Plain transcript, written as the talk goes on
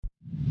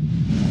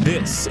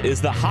This is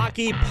the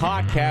Hockey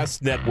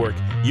Podcast Network,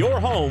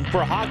 your home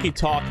for hockey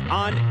talk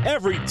on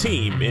every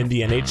team in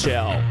the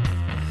NHL.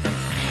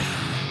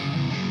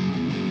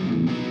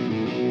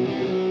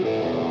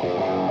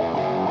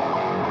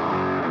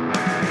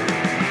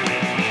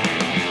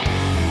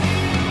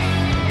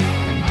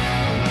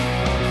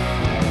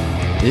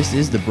 This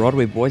is the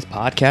Broadway Boys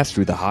podcast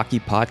through the Hockey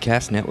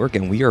Podcast Network,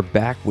 and we are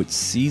back with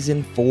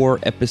Season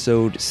 4,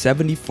 Episode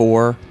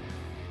 74.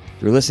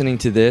 If you're listening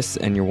to this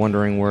and you're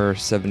wondering where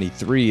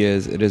 73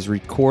 is, it is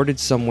recorded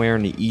somewhere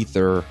in the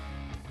ether.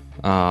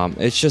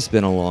 It's just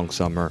been a long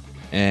summer,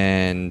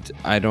 and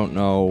I don't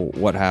know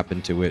what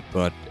happened to it,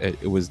 but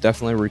it was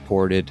definitely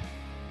recorded.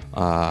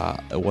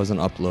 It wasn't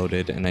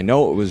uploaded, and I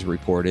know it was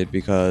recorded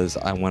because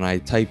when I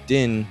typed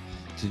in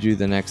to do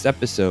the next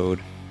episode,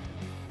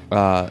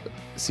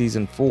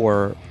 Season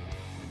 4,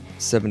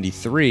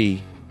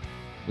 73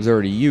 was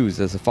already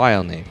used as a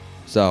file name.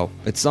 So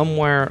it's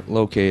somewhere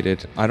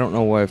located. I don't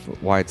know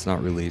why it's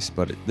not released,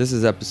 but this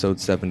is episode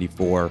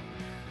 74.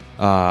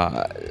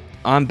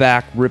 I'm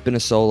back ripping a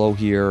solo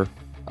here.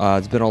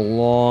 It's been a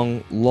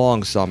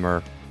long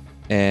summer.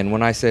 And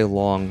when I say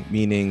long,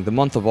 meaning the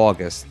month of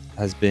August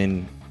has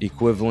been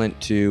equivalent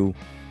to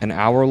an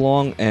hour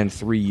long and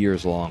 3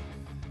 years long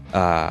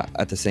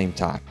at the same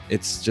time.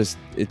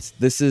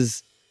 This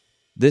is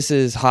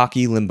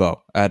hockey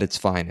limbo at its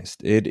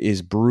finest. It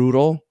is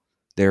brutal.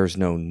 There's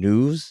no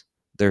news.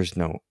 There's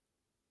no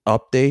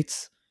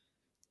updates.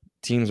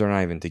 Teams are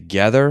not even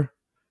together.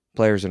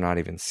 Players are not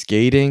even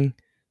skating.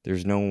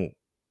 There's no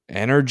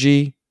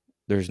energy.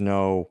 There's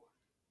no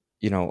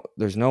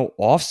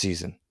off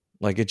season.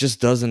 Like, it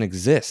just doesn't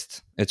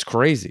exist. It's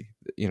crazy.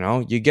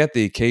 You get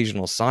the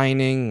occasional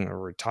signing or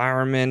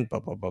retirement,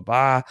 but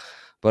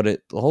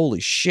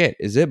holy shit,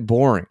 is it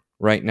boring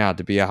right now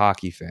to be a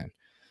hockey fan?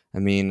 I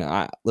mean,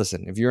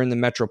 listen, if you're in the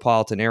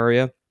metropolitan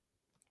area,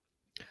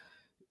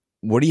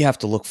 what do you have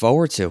to look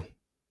forward to?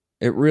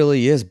 It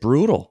really is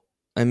brutal.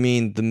 I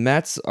mean, the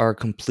Mets are a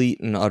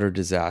complete and utter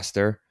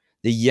disaster.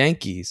 The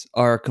Yankees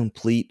are a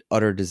complete,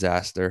 utter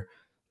disaster.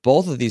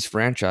 Both of these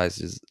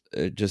franchises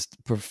are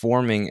just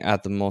performing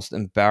at the most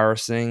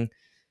embarrassing,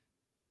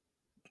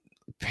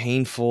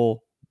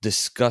 painful,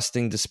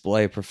 disgusting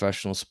display of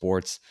professional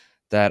sports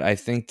that I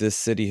think this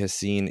city has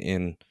seen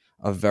in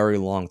a very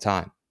long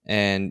time.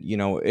 And,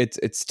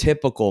 it's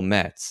typical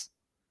Mets.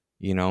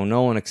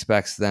 No one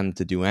expects them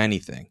to do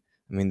anything.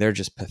 I mean, they're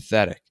just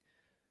pathetic.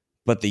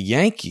 But the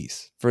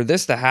Yankees, for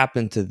this to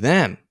happen to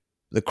them,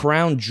 the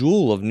crown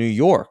jewel of New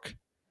York,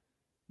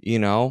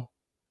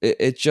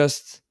 it's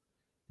just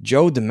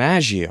Joe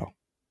DiMaggio,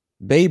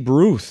 Babe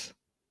Ruth,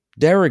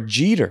 Derek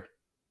Jeter,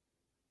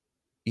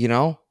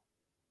 Don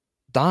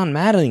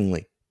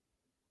Mattingly,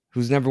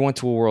 who's never went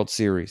to a World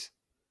Series.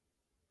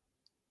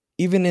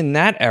 Even in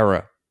that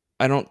era,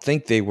 I don't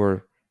think they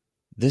were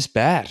this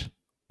bad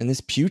and this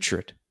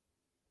putrid.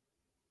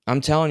 I'm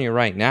telling you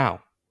right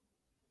now,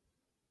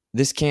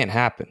 this can't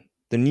happen.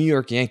 The New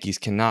York Yankees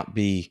cannot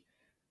be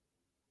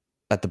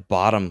at the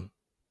bottom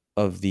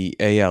of the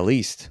AL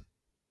East.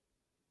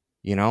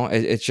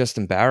 It's just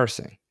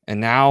embarrassing. And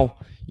now,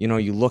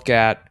 you look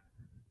at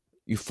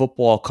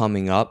football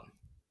coming up.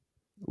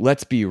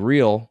 Let's be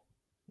real.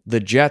 The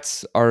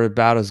Jets are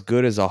about as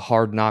good as a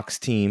Hard Knocks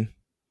team.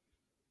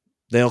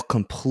 They'll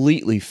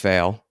completely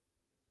fail.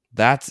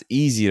 That's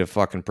easy to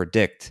fucking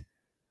predict.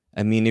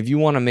 I mean, if you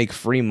want to make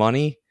free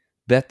money,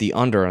 bet the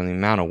under on the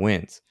amount of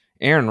wins.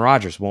 Aaron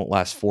Rodgers won't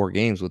last 4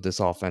 games with this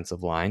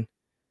offensive line.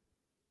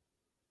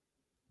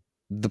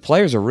 The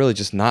players are really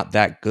just not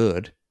that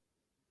good.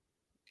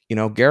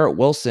 Garrett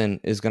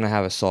Wilson is going to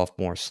have a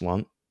sophomore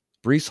slump.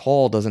 Breece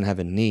Hall doesn't have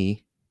a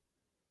knee.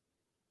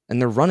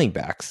 And they're running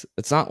backs.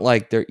 It's not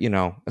like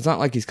it's not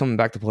like he's coming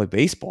back to play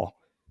baseball.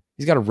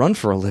 He's got to run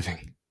for a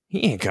living.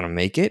 He ain't going to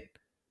make it.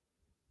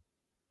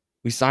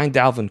 We signed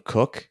Dalvin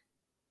Cook.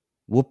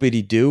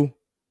 Whoopity-doo.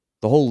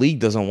 The whole league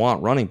doesn't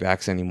want running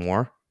backs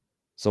anymore.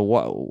 So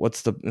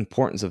what's the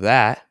importance of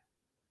that?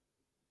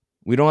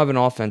 We don't have an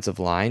offensive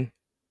line.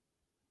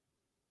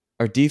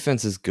 Our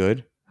defense is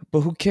good,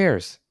 but who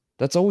cares?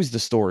 That's always the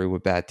story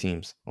with bad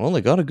teams. Well,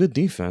 they got a good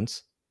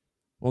defense.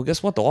 Well,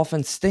 guess what? The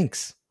offense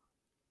stinks.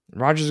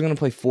 Rodgers is going to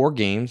play 4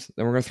 games.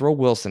 Then we're going to throw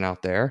Wilson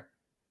out there.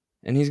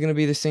 And he's going to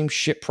be the same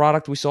shit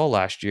product we saw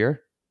last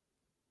year.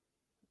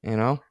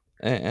 And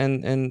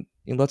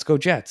let's go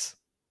Jets.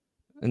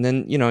 And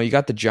then, you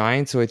got the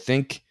Giants, who I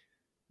think,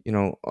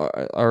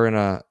 are in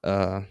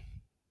I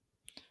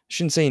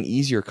shouldn't say an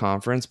easier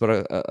conference,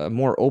 but a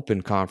more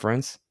open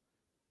conference.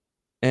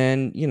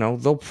 And,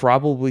 they'll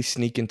probably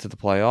sneak into the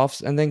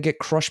playoffs and then get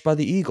crushed by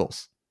the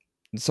Eagles.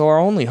 And so our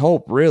only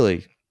hope,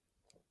 really,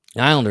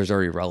 the Islanders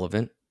are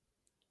irrelevant.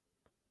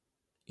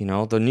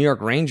 The New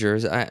York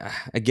Rangers,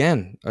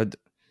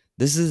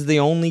 this is the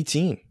only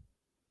team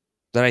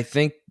that I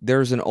think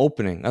there's an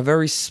opening, a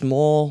very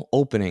small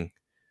opening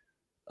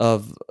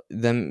of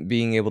them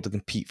being able to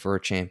compete for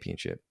a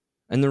championship.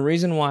 And the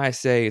reason why I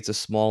say it's a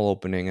small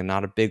opening and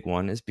not a big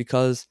one is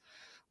because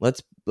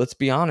let's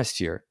be honest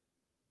here.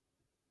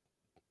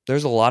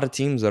 There's a lot of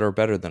teams that are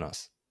better than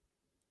us.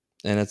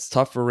 And it's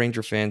tough for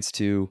Ranger fans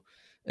to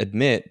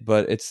admit,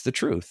 but it's the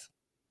truth.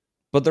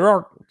 But there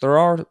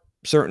are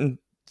certain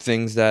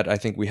things that I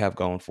think we have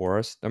going for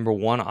us. Number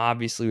one,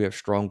 obviously we have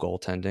strong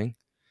goaltending.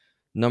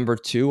 Number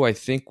two, I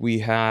think we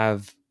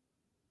have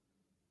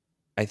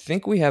a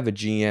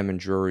GM in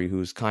Drury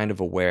who's kind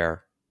of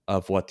aware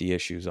of what the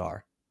issues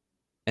are.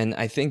 And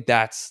I think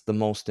that's the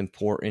most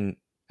important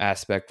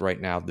aspect right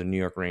now of the New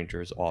York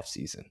Rangers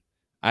offseason.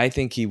 I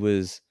think he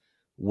was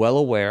well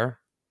aware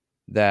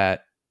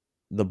that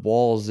the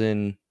ball's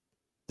in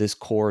this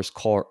core's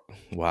court.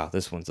 Wow,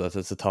 that's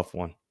a tough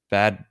one.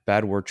 Bad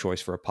word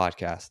choice for a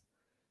podcast.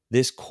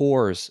 This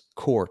core's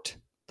court.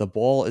 The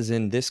ball is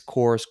in this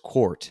core's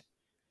court,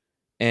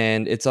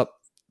 and it's up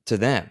to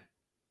them.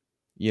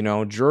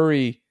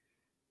 Drury,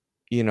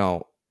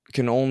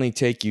 can only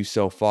take you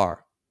so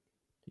far.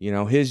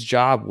 His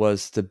job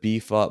was to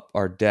beef up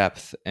our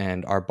depth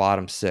and our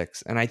bottom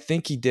six. And I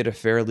think he did a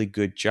fairly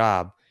good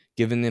job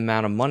given the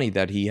amount of money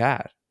that he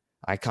had.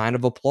 I kind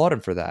of applaud him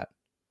for that.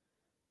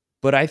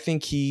 But I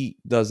think he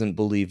doesn't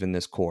believe in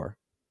this core.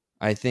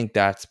 I think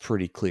that's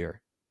pretty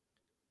clear.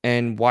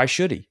 And why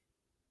should he?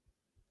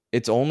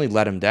 It's only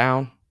let him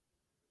down.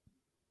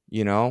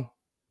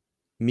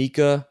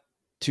 Mika,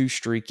 too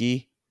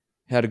streaky.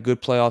 Had a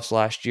good playoffs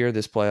last year.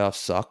 This playoff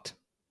sucked.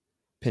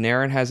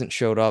 Panarin hasn't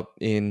showed up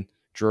in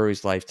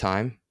Drury's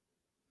lifetime.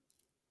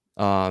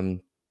 Guys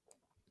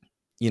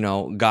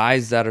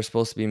that are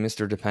supposed to be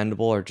Mr.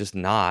 Dependable are just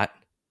not.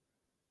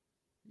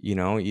 You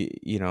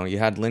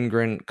had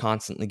Lindgren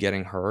constantly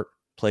getting hurt,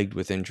 plagued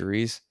with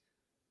injuries.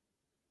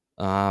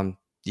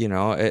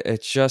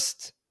 It's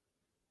just,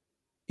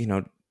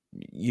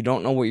 you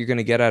don't know what you're going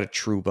to get out of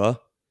Trouba.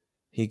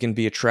 He can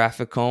be a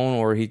traffic cone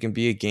or he can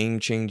be a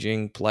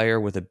game-changing player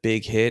with a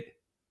big hit.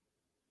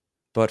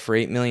 But for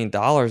 $8 million,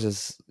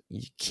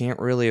 you can't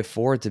really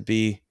afford to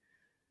be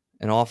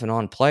an off and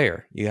on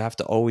player. You have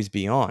to always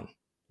be on.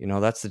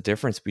 That's the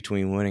difference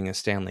between winning a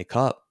Stanley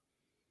Cup.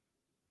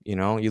 You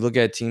look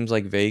at teams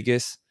like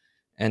Vegas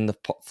and the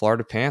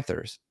Florida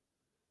Panthers.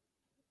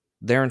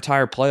 Their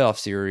entire playoff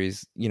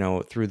series,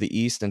 through the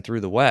East and through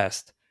the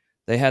West,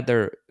 they had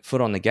their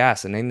foot on the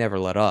gas and they never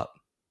let up.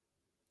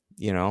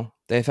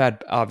 They've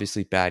had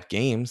obviously bad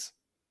games,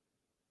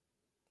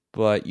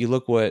 but you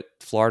look what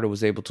Florida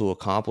was able to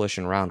accomplish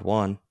in round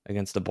one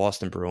against the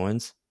Boston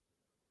Bruins.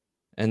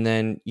 And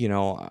then,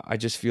 I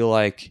just feel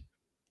like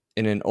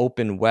in an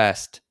open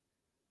West,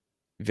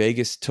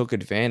 Vegas took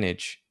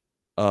advantage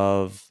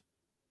of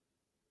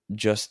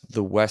just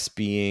the West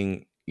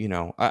being,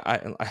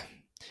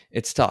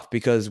 it's tough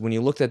because when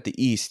you looked at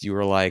the East, you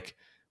were like,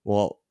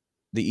 well,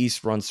 the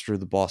East runs through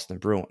the Boston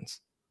Bruins.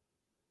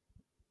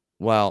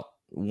 Well,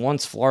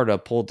 once Florida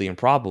pulled the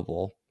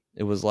improbable,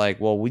 it was like,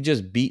 well, we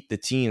just beat the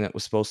team that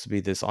was supposed to be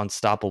this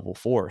unstoppable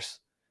force.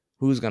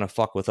 Who's going to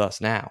fuck with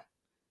us now?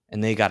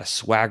 And they got a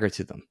swagger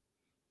to them.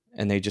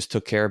 And they just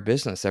took care of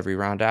business every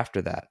round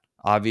after that.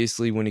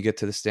 Obviously, when you get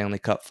to the Stanley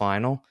Cup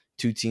final,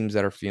 two teams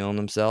that are feeling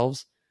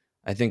themselves.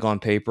 I think on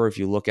paper, if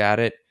you look at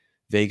it,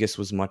 Vegas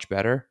was much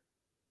better.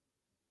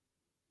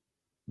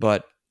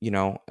 But,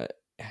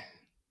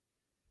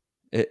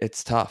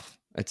 it's tough.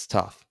 It's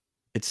tough.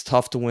 It's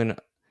tough to win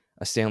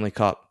a Stanley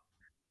Cup.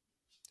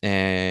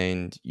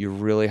 And you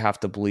really have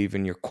to believe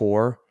in your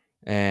core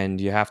and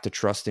you have to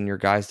trust in your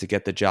guys to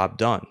get the job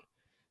done.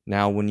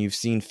 Now, when you've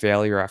seen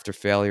failure after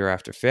failure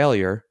after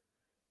failure,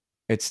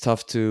 it's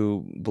tough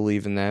to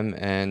believe in them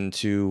and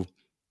to,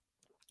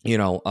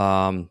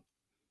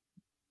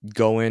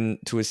 go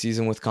into a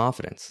season with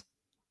confidence.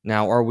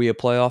 Now, are we a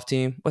playoff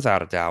team?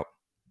 Without a doubt.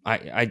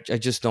 I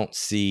just don't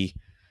see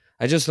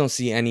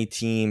any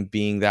team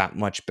being that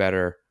much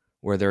better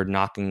where they're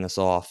knocking us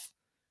off,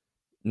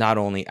 not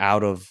only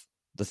out of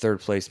the third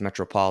place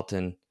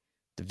Metropolitan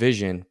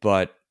Division,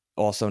 but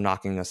also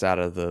knocking us out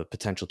of the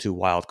potential 2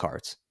 wild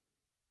cards.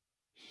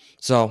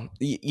 So,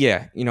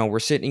 yeah, we're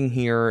sitting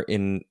here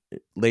in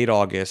late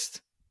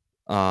August.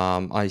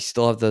 I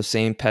still have the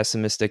same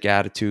pessimistic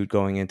attitude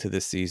going into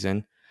this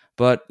season.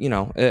 But,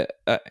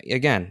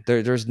 again,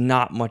 there's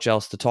not much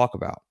else to talk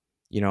about.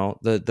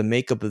 The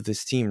makeup of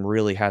this team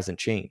really hasn't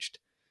changed.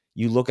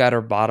 You look at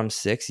our bottom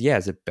six. Yeah,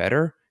 is it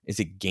better? Is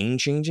it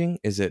game-changing?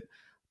 Is it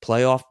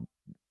playoff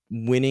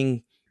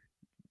winning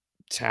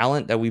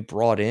talent that we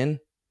brought in?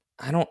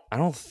 I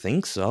don't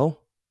think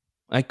so.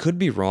 I could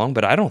be wrong,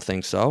 but I don't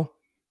think so.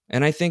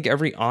 And I think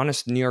every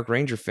honest New York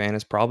Ranger fan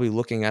is probably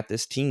looking at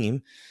this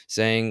team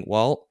saying,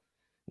 well,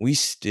 we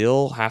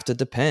still have to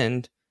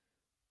depend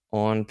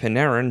on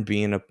Panarin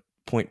being a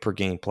point per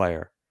game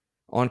player,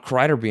 on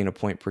Kreider being a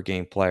point per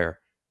game player,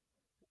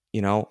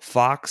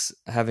 Fox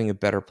having a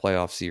better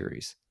playoff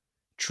series,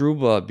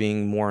 Trouba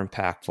being more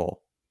impactful.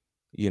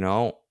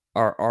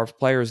 Our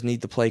players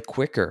need to play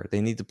quicker. They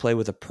need to play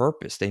with a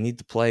purpose. They need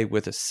to play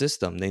with a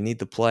system. They need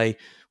to play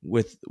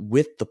with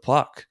the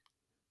puck,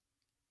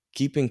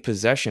 keeping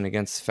possession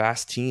against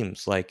fast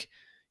teams like,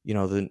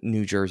 the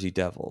New Jersey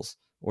Devils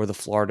or the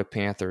Florida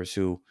Panthers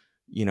who,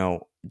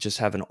 just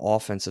have an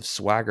offensive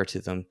swagger to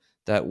them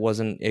that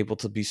wasn't able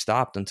to be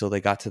stopped until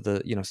they got to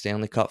the,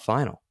 Stanley Cup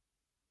final.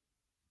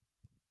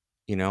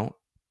 you know?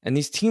 And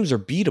these teams are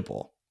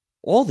beatable.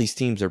 All these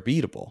teams are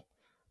beatable.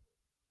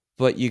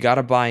 But you got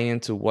to buy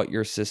into what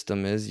your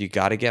system is. You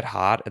got to get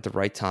hot at the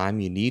right time.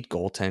 You need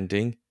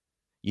goaltending.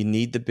 You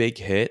need the big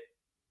hit.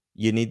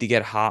 You need to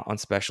get hot on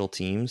special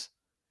teams.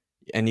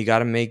 And you got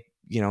to make,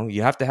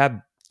 you have to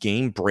have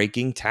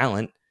game-breaking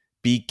talent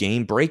be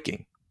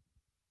game-breaking.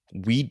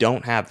 We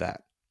don't have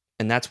that.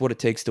 And that's what it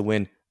takes to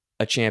win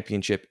a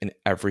championship in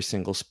every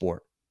single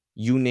sport.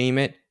 You name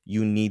it,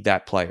 you need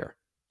that player.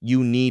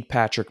 You need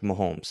Patrick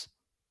Mahomes.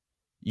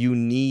 You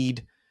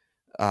need,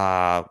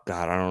 God,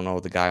 I don't know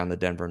what the guy on the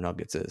Denver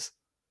Nuggets is.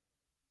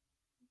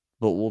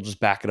 But we'll just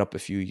back it up a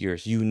few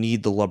years. You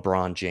need the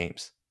LeBron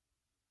James.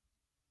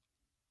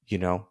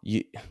 And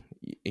you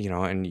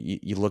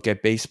look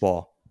at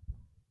baseball.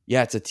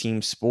 Yeah, it's a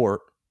team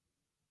sport.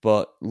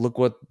 But look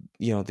what,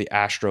 the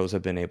Astros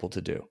have been able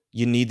to do.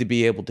 You need to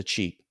be able to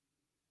cheat.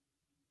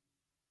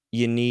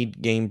 You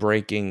need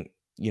game-breaking,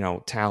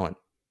 talent.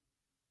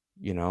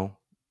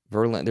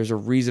 There's a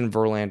reason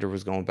Verlander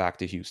was going back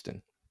to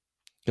Houston.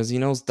 Because he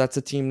knows that's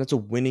a team, that's a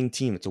winning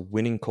team. It's a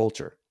winning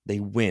culture. They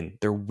win.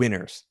 They're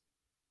winners.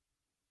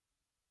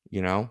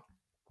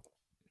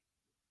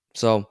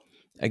 So,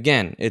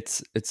 again,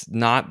 it's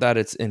not that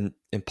it's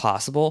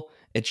impossible.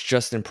 It's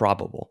just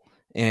improbable.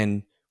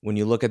 And when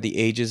you look at the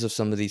ages of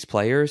some of these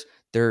players,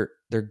 they're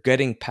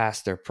getting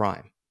past their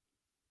prime.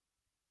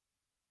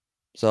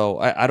 So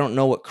I don't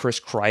know what Chris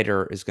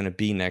Kreider is going to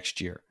be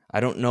next year. I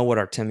don't know what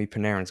Artemi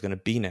Panarin is going to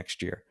be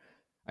next year.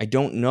 I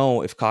don't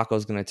know if Kakko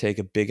is going to take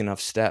a big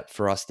enough step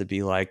for us to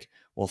be like,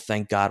 well,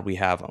 thank God we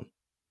have him.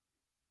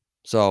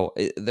 So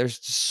there's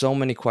so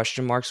many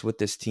question marks with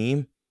this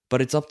team,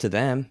 but it's up to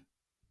them.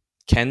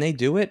 Can they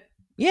do it?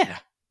 Yeah.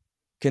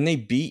 Can they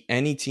beat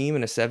any team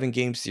in a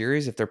 7-game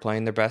series if they're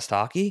playing their best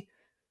hockey?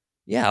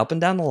 Yeah, up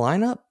and down the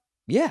lineup?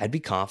 Yeah, I'd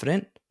be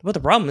confident. But the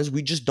problem is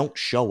we just don't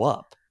show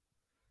up.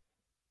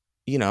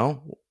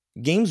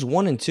 Games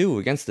 1 and 2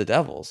 against the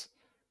Devils.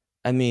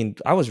 I mean,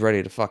 I was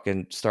ready to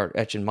fucking start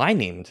etching my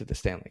name into the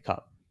Stanley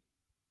Cup.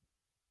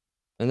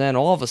 And then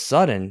all of a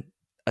sudden,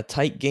 a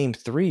tight game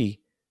 3,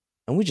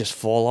 and we just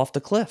fall off the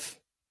cliff.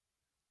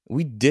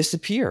 We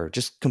disappear,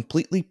 just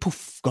completely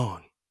poof,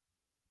 gone.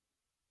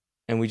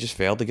 And we just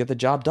failed to get the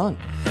job done.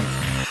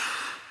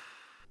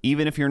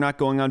 Even if you're not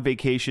going on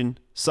vacation,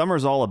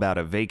 summer's all about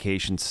a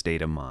vacation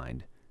state of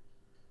mind.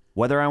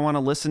 Whether I want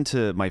to listen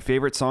to my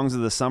favorite songs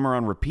of the summer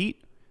on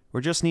repeat,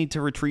 or just need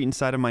to retreat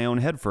inside of my own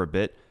head for a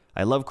bit,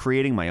 I love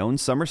creating my own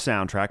summer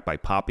soundtrack by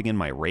popping in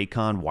my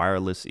Raycon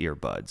wireless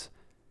earbuds.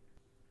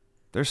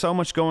 There's so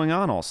much going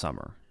on all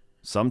summer.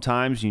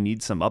 Sometimes you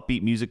need some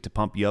upbeat music to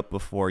pump you up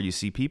before you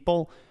see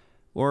people,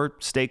 or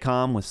stay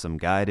calm with some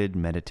guided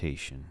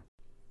meditation.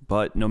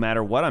 But no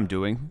matter what I'm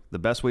doing, the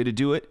best way to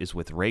do it is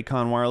with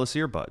Raycon wireless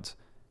earbuds.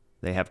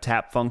 They have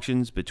tap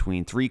functions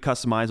between 3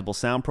 customizable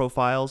sound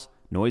profiles,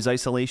 noise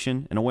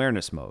isolation, and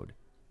awareness mode.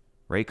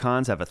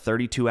 Raycons have a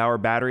 32-hour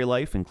battery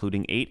life,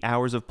 including 8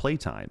 hours of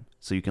playtime,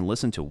 so you can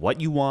listen to what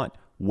you want,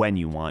 when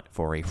you want,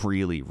 for a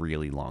really,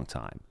 really long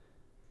time.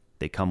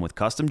 They come with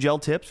custom gel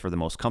tips for the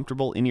most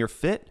comfortable in-ear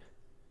fit,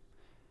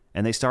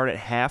 and they start at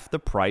half the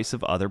price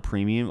of other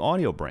premium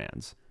audio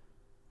brands.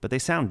 But they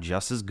sound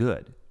just as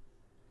good.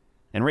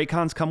 And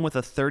Raycons come with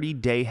a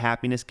 30-day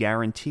happiness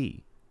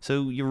guarantee,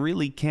 so you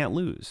really can't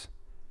lose.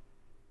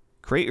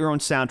 Create your own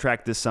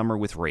soundtrack this summer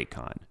with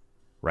Raycon.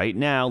 Right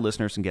now,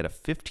 listeners can get a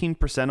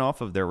 15%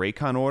 off of their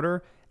Raycon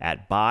order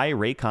at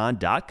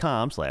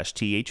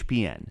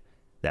buyraycon.com/THPN.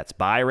 That's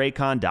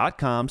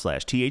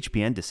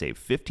buyraycon.com/THPN to save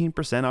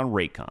 15% on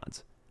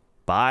Raycons.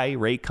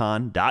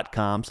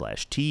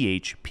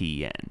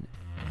 buyraycon.com/THPN.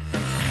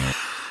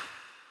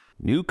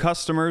 New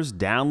customers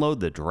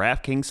download the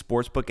DraftKings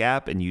Sportsbook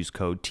app and use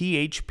code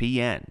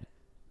THPN.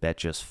 Bet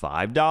just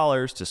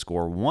 $5 to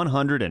score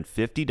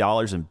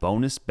 $150 in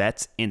bonus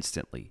bets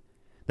instantly.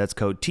 That's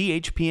code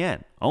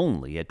THPN,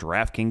 only at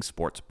DraftKings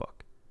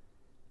Sportsbook.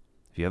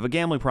 If you have a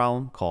gambling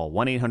problem, call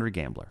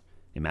 1-800-GAMBLER.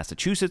 In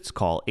Massachusetts,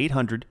 call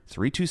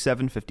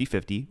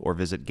 800-327-5050 or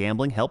visit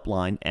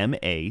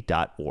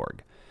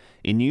gamblinghelplinema.org.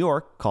 In New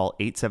York, call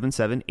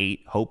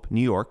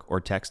 877-8-HOPE-NEW-YORK or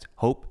text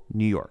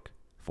HOPE-NEW YORK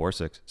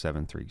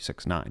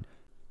 467369.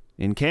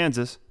 In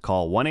Kansas,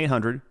 call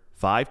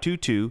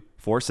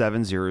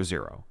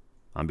 1-800-522-4700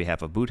 on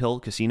behalf of Boot Hill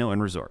Casino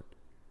and Resort.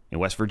 In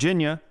West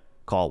Virginia,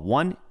 call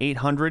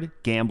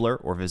 1-800-GAMBLER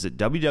or visit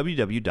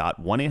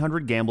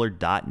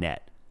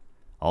www.1800gambler.net.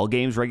 All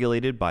games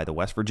regulated by the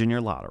West Virginia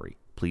Lottery.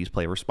 Please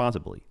play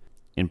responsibly.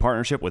 In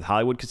partnership with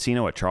Hollywood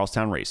Casino at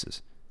Charlestown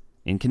Races.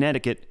 In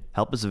Connecticut,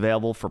 help is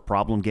available for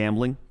problem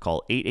gambling.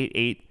 Call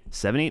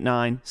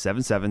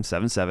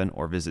 888-789-7777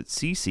 or visit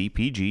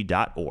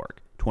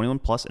ccpg.org. 21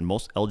 plus in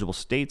most eligible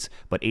states,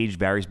 but age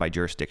varies by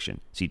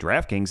jurisdiction. See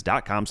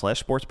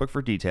DraftKings.com/sportsbook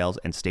for details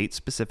and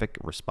state-specific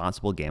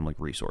responsible gambling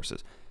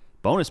resources.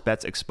 Bonus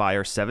bets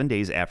expire 7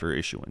 days after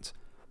issuance.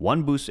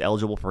 1 boost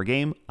eligible per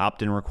game,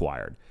 opt-in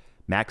required.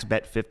 Max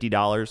bet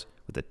 $50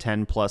 with a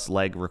 10-plus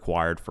leg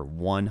required for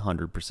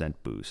 100%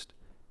 boost.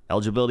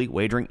 Eligibility,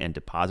 wagering, and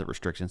deposit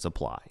restrictions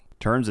apply.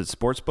 Terms at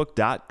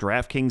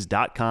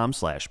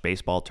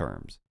sportsbook.draftkings.com/baseball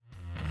terms.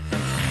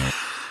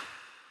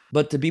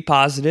 But to be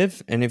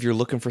positive, and if you're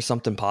looking for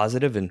something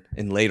positive in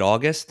late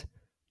August,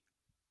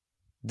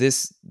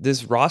 this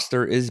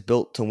roster is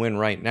built to win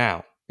right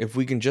now. If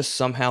we can just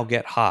somehow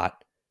get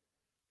hot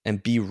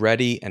and be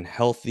ready and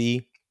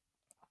healthy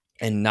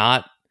and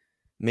not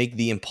make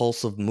the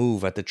impulsive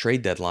move at the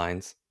trade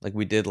deadlines like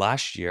we did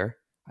last year,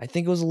 I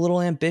think it was a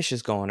little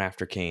ambitious going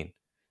after Kane.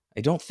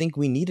 I don't think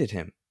we needed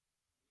him.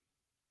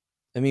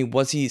 I mean,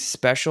 was he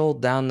special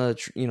down at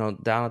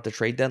the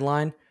trade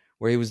deadline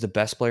where he was the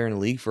best player in the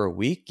league for a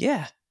week?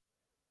 Yeah.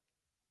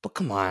 But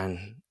come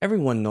on,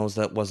 everyone knows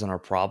that wasn't our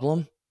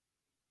problem.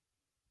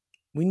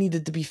 We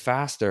needed to be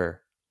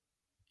faster.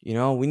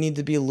 We need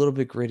to be a little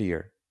bit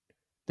grittier.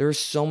 There are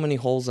so many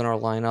holes in our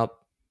lineup.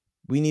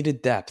 We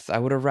needed depth. I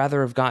would have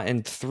rather have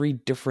gotten 3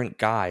 different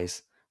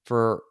guys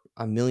for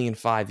 $1.5 million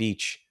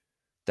each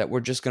that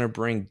were just going to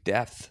bring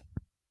depth,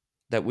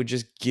 that would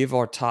just give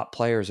our top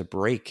players a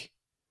break,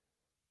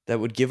 that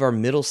would give our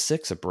middle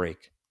 6 a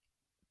break,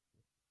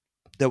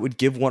 that would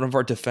give one of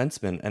our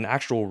defensemen an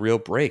actual real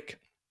break.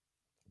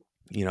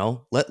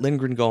 Let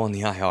Lindgren go on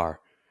the IR.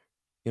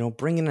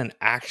 Bring in an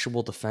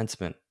actual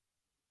defenseman.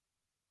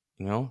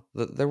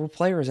 There were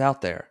players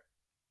out there,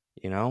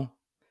 and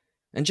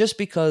just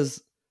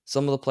because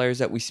some of the players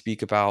that we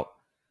speak about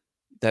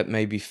that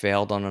maybe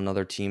failed on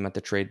another team at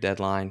the trade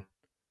deadline,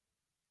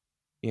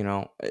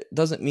 it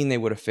doesn't mean they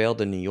would have failed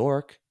in New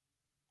York.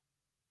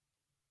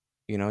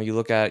 You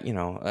look at,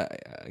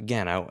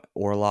 again,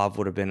 Orlov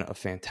would have been a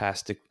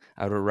fantastic,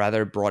 I would have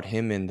rather brought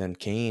him in than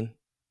Kane.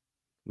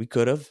 We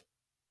could have.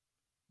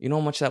 You know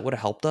how much that would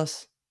have helped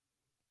us?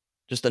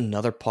 Just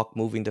another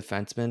puck-moving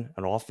defenseman,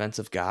 an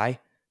offensive guy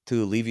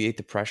to alleviate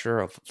the pressure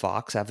of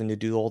Fox having to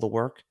do all the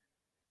work.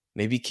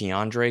 Maybe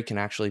Keandre can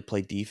actually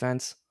play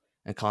defense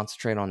and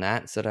concentrate on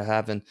that instead of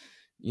having,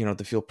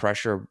 to feel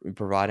pressure of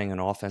providing an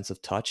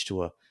offensive touch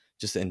to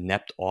just an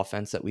inept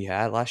offense that we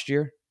had last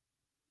year.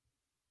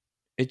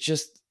 It's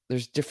just,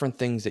 there's different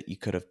things that you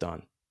could have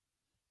done.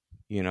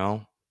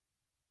 I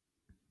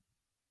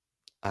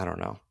don't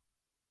know.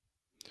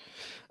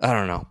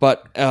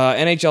 But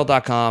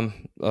NHL.com,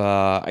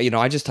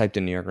 I just typed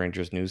in New York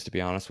Rangers news, to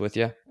be honest with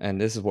you. And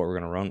this is what we're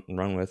going to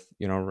run with.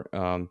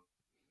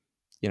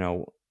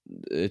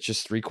 It's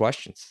just 3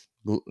 questions,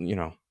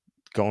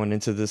 going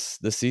into this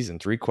season.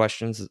 3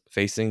 questions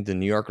facing the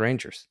New York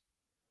Rangers.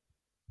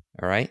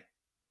 All right.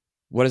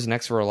 What is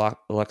next for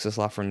Alexis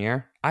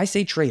Lafreniere? I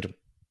say trade him.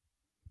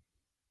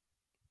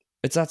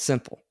 It's that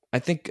simple. I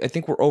think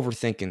we're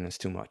overthinking this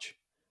too much.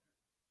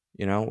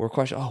 We're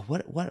questioning,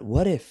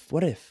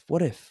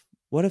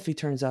 what if he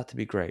turns out to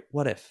be great?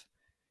 What if?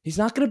 He's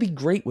not going to be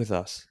great with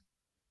us.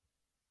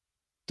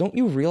 Don't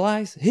you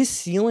realize his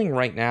ceiling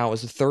right now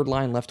is a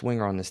 3rd-line left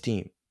winger on this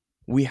team?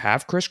 We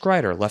have Chris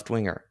Kreider, left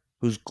winger,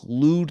 who's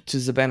glued to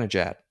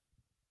Zibanejad.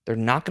 They're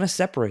not going to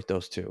separate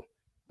those two.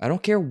 I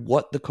don't care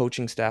what the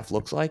coaching staff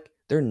looks like.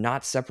 They're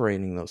not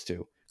separating those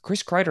two.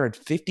 Chris Kreider had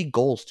 50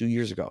 goals 2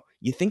 years ago.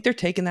 You think they're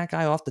taking that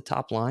guy off the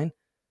top line?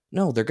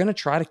 No, they're going to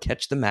try to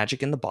catch the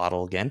magic in the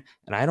bottle again,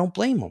 and I don't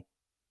blame them.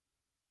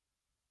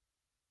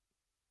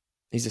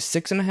 He's a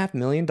 $6.5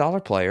 million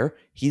player.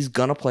 He's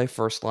going to play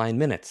first-line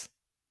minutes.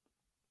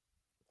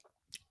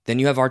 Then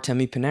you have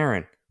Artemi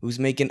Panarin, who's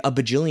making $1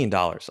 bajillion,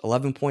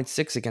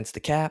 11.6 against the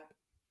cap.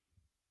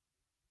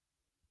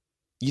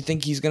 You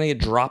think he's going to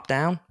get dropped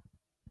down?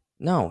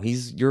 No,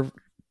 he's your,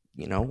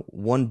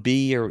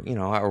 1B or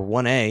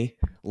 1A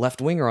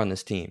left winger on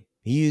this team.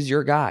 He is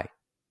your guy.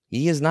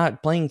 He is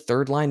not playing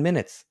 3rd-line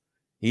minutes.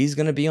 He's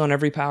going to be on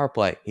every power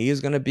play. He is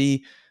going to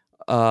be,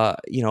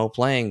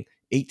 playing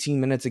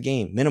 18 minutes a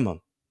game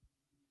minimum.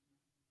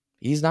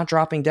 He's not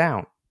dropping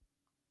down.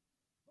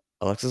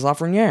 Alexis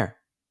Lafreniere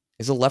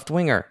is a left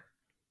winger.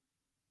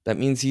 That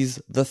means he's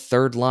the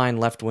 3rd-line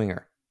left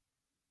winger.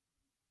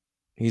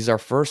 He's our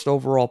 1st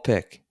overall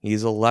pick.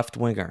 He's a left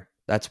winger.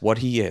 That's what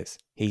he is.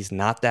 He's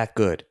not that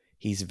good.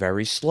 He's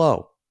very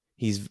slow.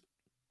 He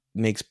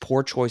makes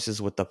poor choices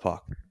with the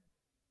puck.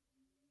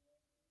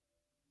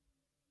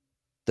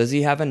 Does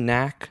he have a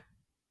knack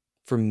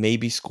for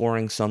maybe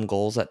scoring some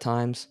goals at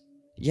times?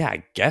 Yeah,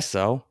 I guess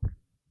so.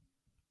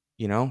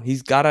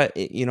 He's got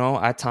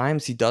at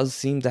times he does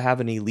seem to have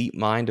an elite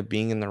mind of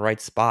being in the right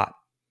spot.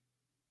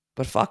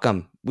 But fuck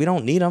him. We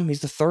don't need him.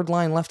 He's the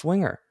 3rd-line left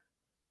winger.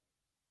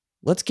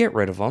 Let's get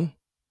rid of him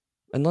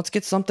and let's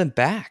get something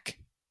back.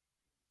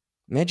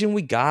 Imagine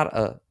we got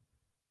a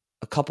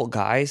couple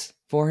guys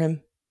for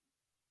him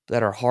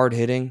that are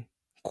hard-hitting,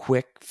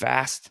 quick,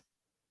 fast,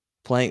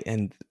 playing,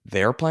 and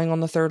they're playing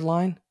on the 3rd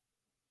line.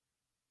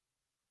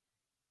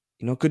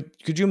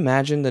 Could you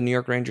imagine the New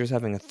York Rangers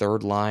having a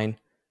 3rd line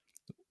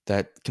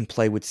that can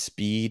play with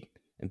speed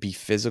and be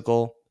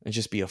physical and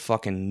just be a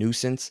fucking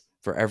nuisance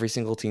for every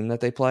single team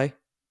that they play?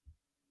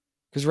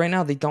 Because right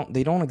now they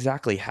don't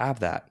exactly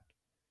have that.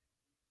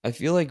 I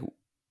feel like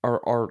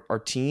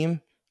our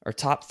team, our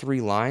top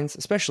 3 lines,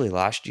 especially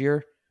last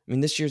year. I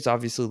mean, this year's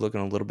obviously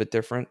looking a little bit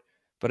different,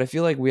 but I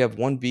feel like we have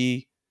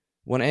 1B,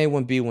 1A,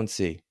 1B,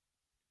 1C.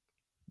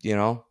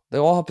 They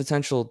all have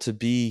potential to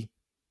be,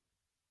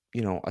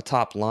 a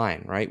top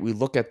line, right? We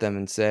look at them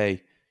and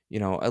say,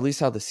 at least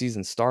how the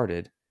season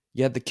started,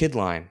 you had the kid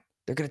line.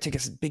 They're going to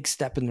take a big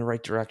step in the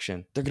right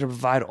direction. They're going to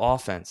provide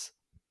offense.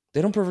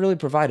 They don't really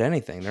provide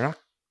anything. They're not.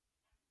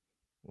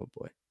 Oh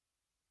boy. I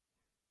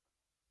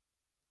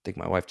think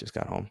my wife just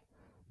got home.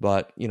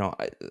 But,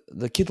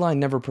 the kid line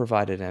never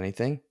provided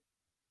anything.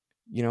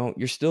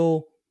 You're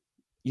still,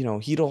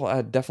 Heedle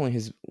had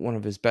definitely one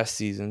of his best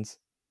seasons,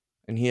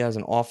 and he has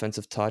an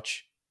offensive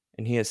touch,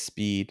 and he has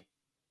speed.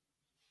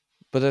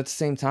 But at the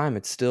same time,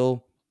 it's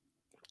still,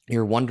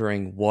 you're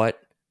wondering what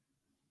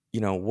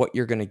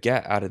you're going to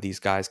get out of these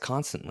guys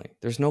constantly.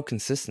 There's no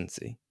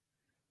consistency.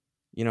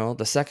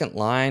 The second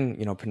line,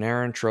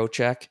 Panarin,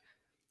 Trocheck,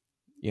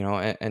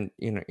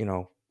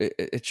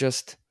 it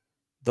just,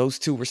 those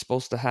two were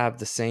supposed to have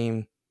the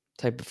same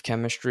type of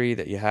chemistry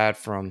that you had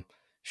from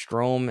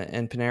Strome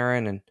and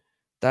Panarin, and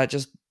that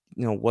just,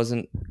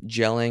 wasn't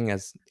gelling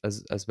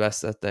as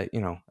best that they,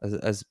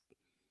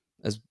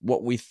 as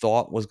what we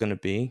thought was going to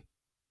be,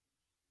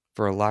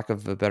 for a lack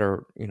of a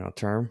better,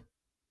 term.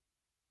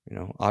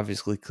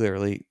 Obviously,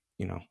 clearly,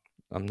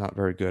 I'm not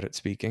very good at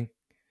speaking.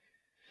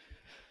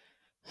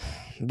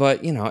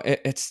 But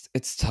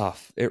it's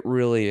tough. It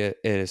really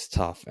is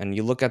tough. And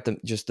you look at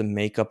the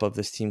makeup of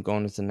this team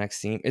going into the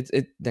next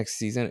next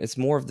season. It's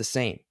more of the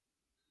same.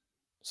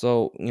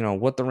 So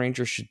what the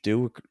Rangers should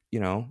do,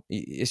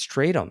 is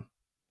trade him.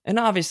 And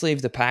obviously,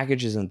 if the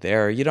package isn't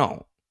there, you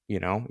don't.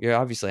 You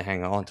obviously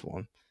hang on to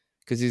him,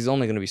 because he's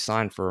only going to be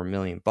signed for $1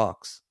 million.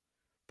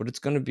 But it's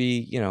going to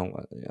be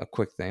a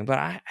quick thing. But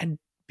I'd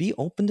be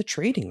open to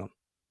trading him.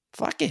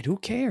 Fuck it. Who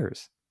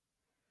cares?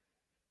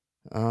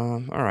 All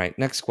right.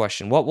 Next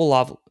question. What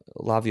will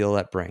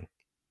Laviolette bring?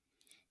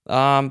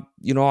 I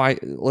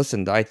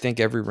think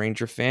every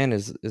Ranger fan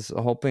is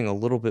hoping a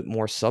little bit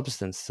more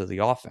substance to the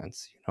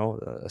offense.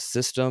 A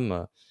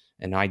system,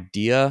 an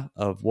idea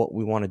of what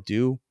we want to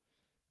do,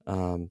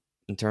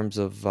 in terms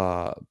of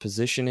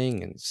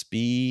positioning and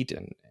speed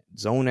and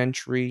zone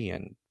entry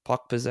and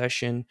puck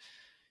possession.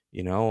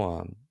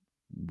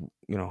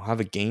 Have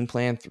a game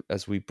plan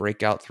as we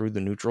break out through the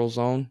neutral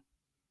zone.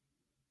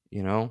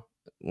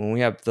 When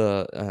we have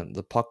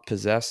the puck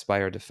possessed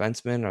by our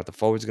defensemen, are the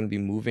forwards going to be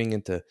moving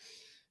into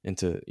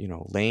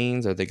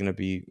lanes? Are they going to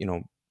be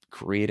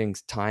creating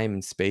time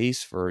and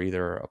space for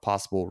either a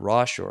possible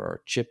rush or a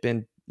chip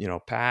in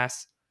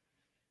pass?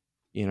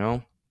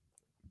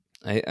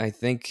 I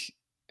think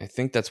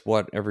that's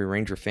what every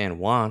Ranger fan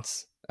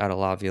wants out of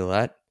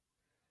Laviolette.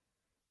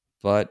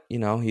 But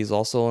he's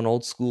also an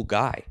old school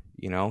guy.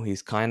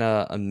 He's kind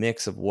of a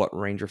mix of what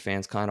Ranger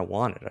fans kind of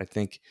wanted. I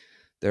think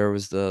there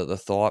was the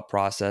thought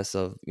process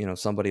of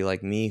somebody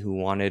like me who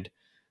wanted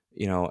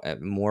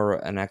more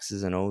an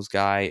X's and O's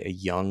guy, a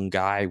young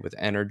guy with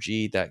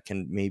energy that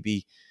can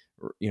maybe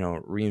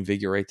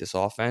reinvigorate this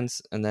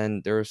offense. And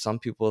then there are some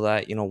people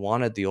that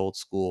wanted the old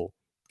school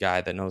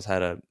guy that knows how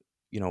to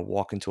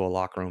walk into a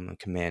locker room and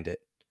command it.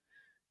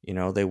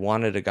 They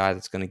wanted a guy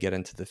that's going to get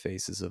into the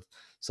faces of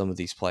some of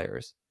these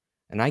players.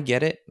 And I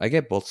get it. I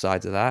get both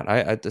sides of that.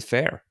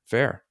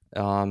 Fair.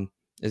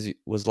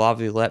 Was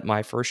Laviolette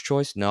my first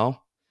choice?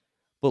 No.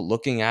 But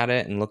looking at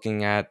it and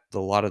looking at a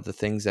lot of the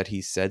things that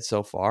he's said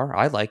so far,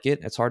 I like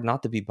it. It's hard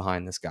not to be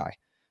behind this guy.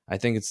 I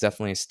think it's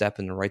definitely a step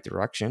in the right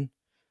direction.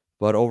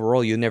 But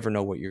overall, you never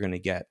know what you're going to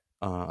get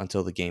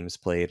until the game is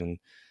played, and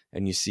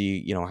you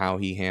see how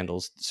he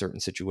handles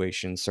certain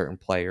situations, certain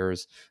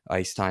players,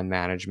 ice time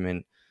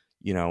management.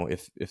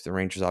 If the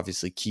Rangers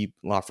obviously keep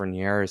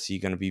Lafreniere, is he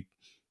going to be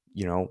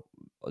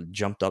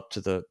jumped up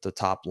to the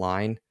top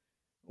line,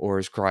 or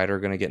is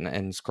Kreider going to get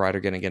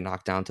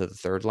knocked down to the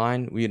third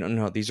line? We don't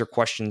know. These are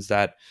questions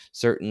that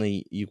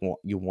certainly you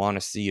want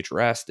to see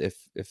addressed if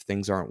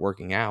things aren't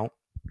working out.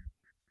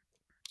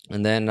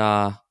 And then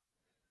the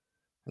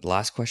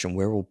last question: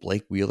 where will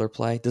Blake Wheeler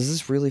play? Does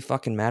this really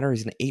fucking matter?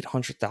 He's an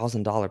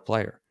 $800,000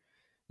 player.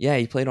 Yeah,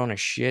 he played on a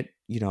shit,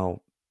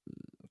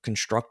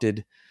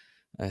 constructed,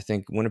 I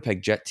think,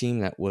 Winnipeg Jet team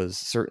that was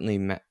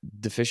certainly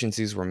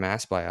deficiencies were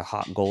masked by a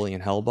hot goalie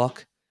in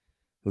Hellbuck,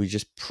 who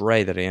just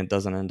pray that he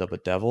doesn't end up a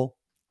Devil.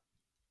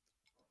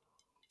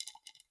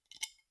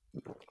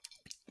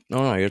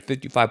 No, he had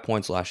 55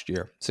 points last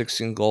year,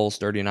 16 goals,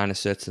 39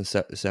 assists in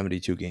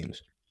 72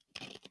 games.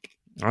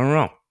 I don't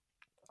know.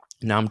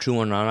 Now I'm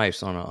chewing on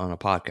ice on a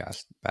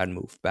podcast. Bad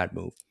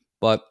move.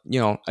 But,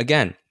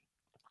 again,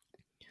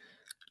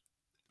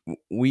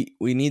 we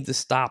need to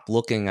stop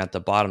looking at the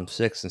bottom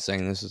six and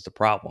saying this is the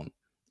problem.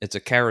 It's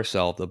a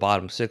carousel of the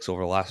bottom six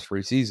over the last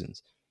 3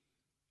 seasons.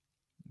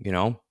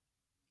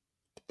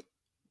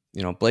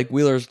 Blake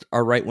Wheeler's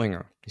our right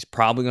winger. He's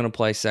probably going to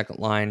play second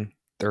line,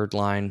 third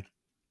line.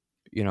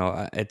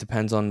 It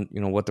depends on,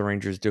 what the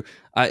Rangers do.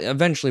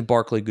 Eventually,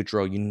 Barclay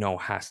Goodrow,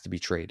 has to be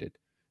traded.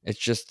 It's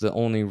just the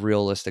only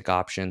realistic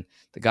option.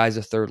 The guy's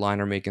a third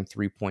liner making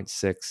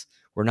 3.6.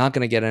 We're not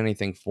going to get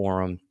anything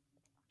for him.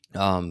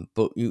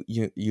 But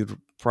you'd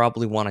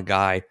probably want a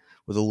guy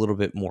with a little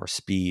bit more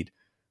speed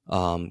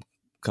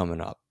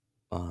coming up.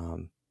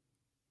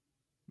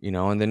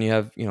 And then you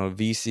have,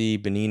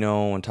 VC,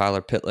 Benino, and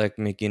Tyler Pitlick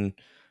making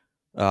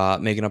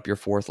up your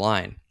fourth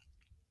line,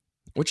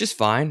 which is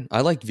fine.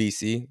 I liked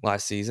VC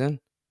last season.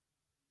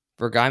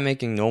 For a guy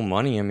making no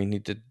money, I mean, he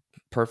did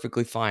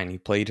perfectly fine. He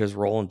played his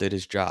role and did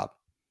his job.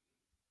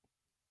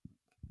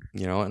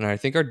 And I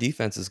think our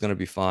defense is going to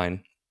be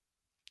fine.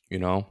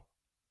 I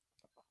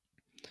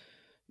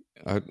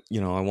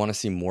want to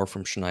see more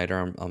from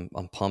Schneider.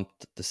 I'm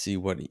pumped to see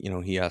what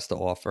he has to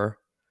offer.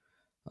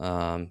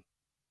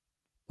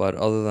 But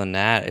other than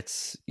that,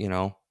 it's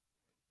the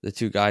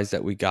two guys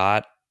that we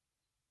got.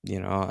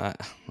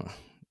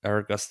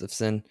 Eric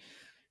Gustafson.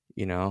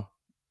 He's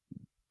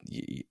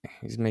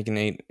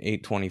making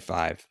 $825.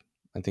 I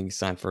think he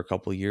signed for a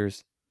couple of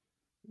years.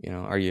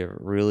 Are you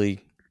really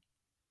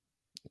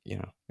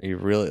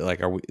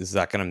like, is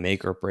that going to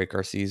make or break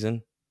our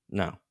season?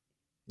 No.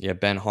 Yeah,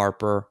 Ben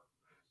Harper,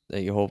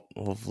 that you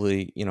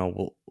hopefully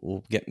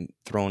will get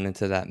thrown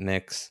into that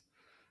mix.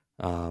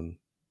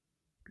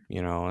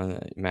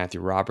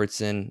 Matthew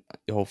Robertson,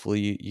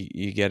 hopefully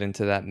you get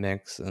into that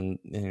mix, and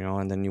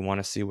and then you want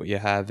to see what you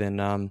have in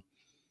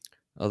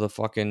the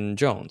fucking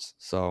Jones.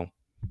 So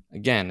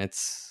again,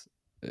 it's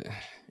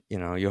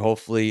you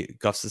hopefully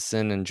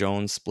Gustafson and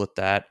Jones split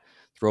that.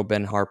 Throw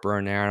Ben Harper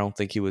in there. I don't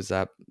think he was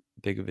that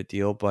big of a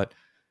deal, but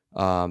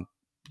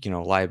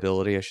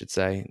liability, I should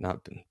say,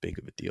 not big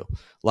of a deal.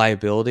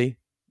 Liability,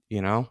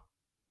 you got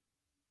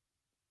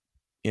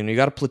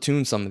to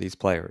platoon some of these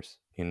players.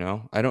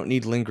 I don't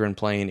need Lindgren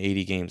playing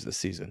 80 games this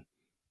season.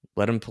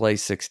 Let him play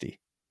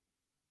 60.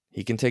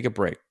 He can take a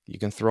break. You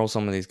can throw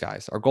some of these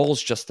guys. Our goal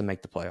is just to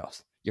make the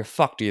playoffs. You're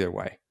fucked either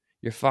way.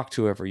 You're fucked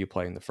whoever you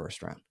play in the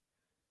first round.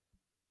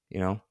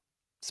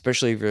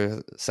 Especially if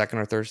you're second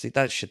or third seed,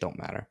 that shit don't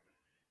matter.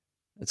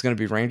 It's going to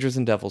be Rangers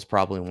and Devils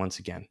probably once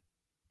again.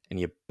 And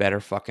you better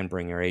fucking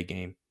bring your A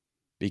game,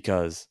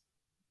 because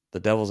the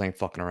Devils ain't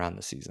fucking around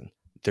this season.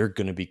 They're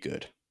going to be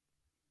good.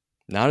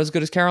 Not as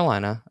good as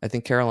Carolina. I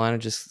think Carolina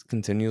just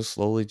continues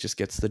slowly, just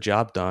gets the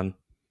job done.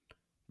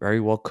 Very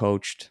well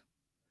coached.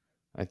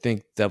 I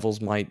think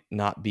Devils might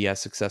not be as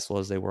successful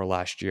as they were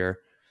last year.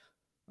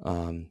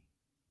 Some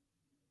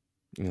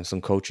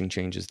coaching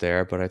changes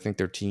there, but I think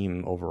their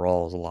team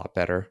overall is a lot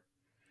better.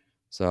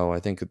 So I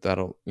think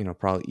that'll,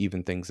 probably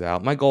even things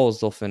out. My goal is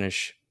they'll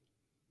finish.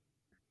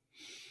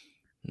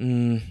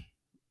 I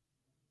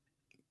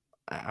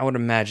would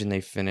imagine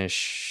they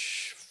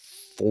finish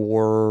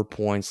 4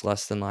 points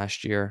less than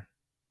last year,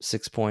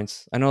 6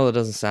 points. I know that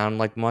doesn't sound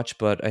like much,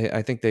 but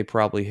I think they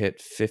probably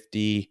hit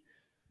 48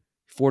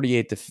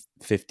 to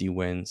 50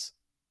 wins.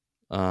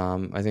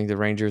 I think the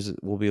Rangers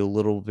will be a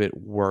little bit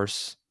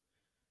worse,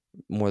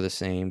 more the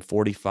same,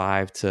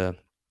 45 to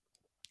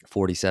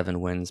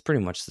 47 wins,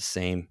 pretty much the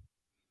same.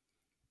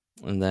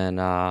 And then,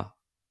 I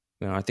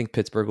think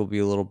Pittsburgh will be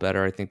a little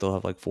better. I think they'll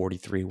have like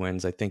 43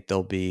 wins. I think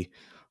they'll be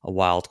a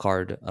wild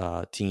card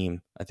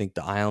team. I think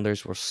the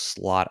Islanders will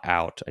slot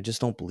out. I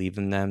just don't believe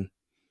in them.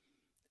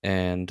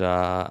 And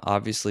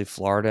obviously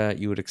Florida,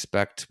 you would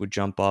expect, would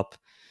jump up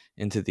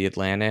into the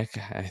Atlantic.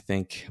 I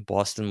think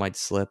Boston might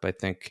slip. I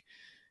think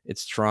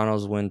it's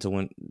Toronto's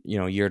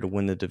year to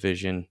win the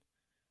division,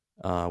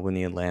 win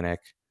the Atlantic.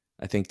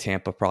 I think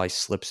Tampa probably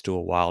slips to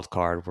a wild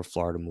card where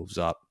Florida moves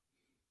up.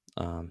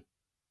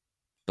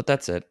 But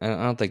that's it. I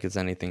don't think it's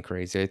anything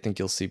crazy. I think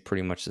you'll see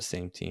pretty much the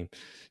same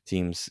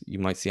teams. You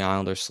might see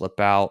Islanders slip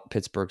out,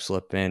 Pittsburgh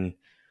slip in.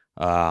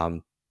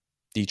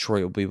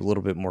 Detroit will be a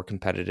little bit more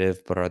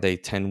competitive, but are they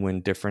 10-win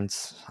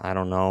difference? I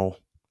don't know.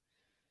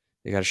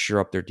 They got to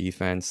shore up their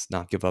defense,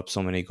 not give up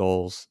so many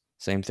goals.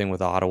 Same thing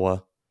with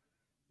Ottawa.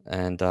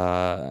 And,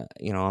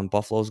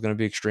 Buffalo's going to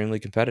be extremely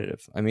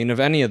competitive. I mean, if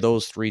any of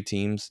those three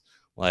teams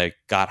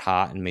got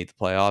hot and made the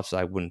playoffs,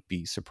 I wouldn't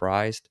be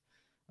surprised.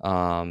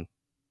 And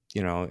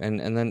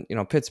then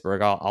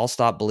Pittsburgh, I'll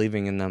stop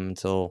believing in them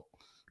until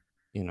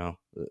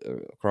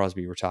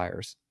Crosby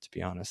retires, to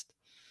be honest,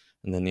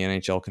 and then the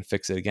NHL can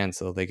fix it again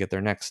so they get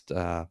their next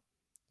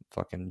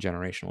fucking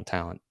generational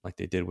talent like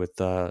they did with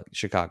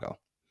Chicago.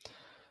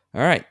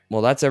 All right,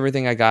 well, that's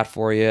everything I got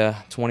for you.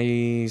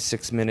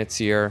 26 minutes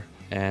here,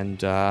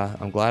 and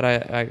I'm glad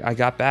I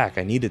got back.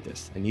 I needed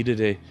this. I needed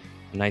a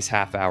nice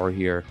half hour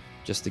here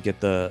just to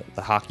get the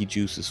hockey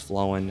juices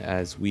flowing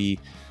as we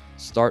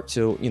start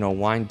to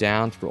wind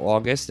down through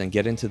August and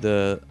get into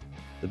the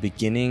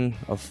beginning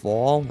of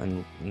fall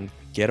and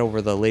get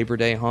over the Labor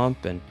Day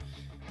hump and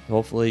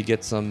hopefully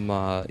get some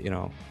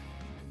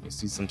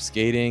see some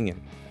skating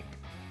and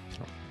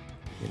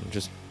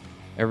just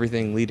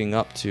everything leading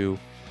up to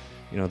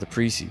the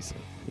preseason,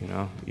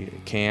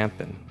 camp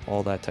and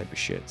all that type of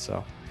shit.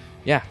 So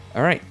yeah,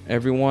 all right,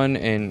 everyone,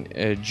 and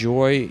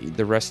enjoy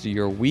the rest of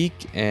your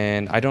week,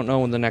 and I don't know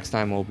when the next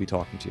time we'll be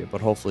talking to you, but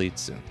hopefully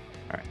it's soon.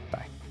 All right,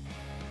 bye.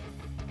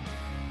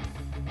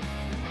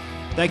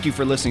 Thank you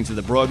for listening to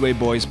the Broadway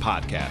Boys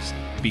podcast.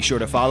 Be sure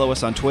to follow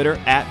us on Twitter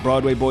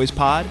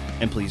 @BroadwayBoysPod,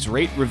 and please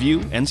rate,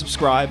 review, and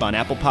subscribe on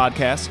Apple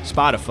Podcasts,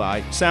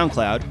 Spotify,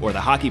 SoundCloud, or the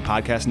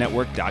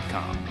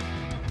HockeyPodcastNetwork.com.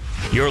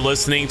 You're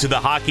listening to the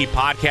Hockey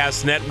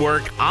Podcast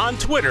Network on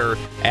Twitter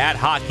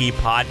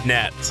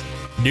 @HockeyPodNet.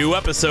 New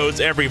episodes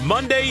every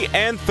Monday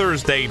and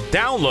Thursday.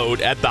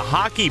 Download at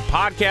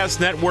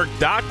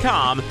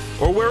thehockeypodcastnetwork.com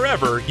or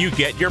wherever you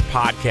get your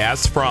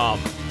podcasts from.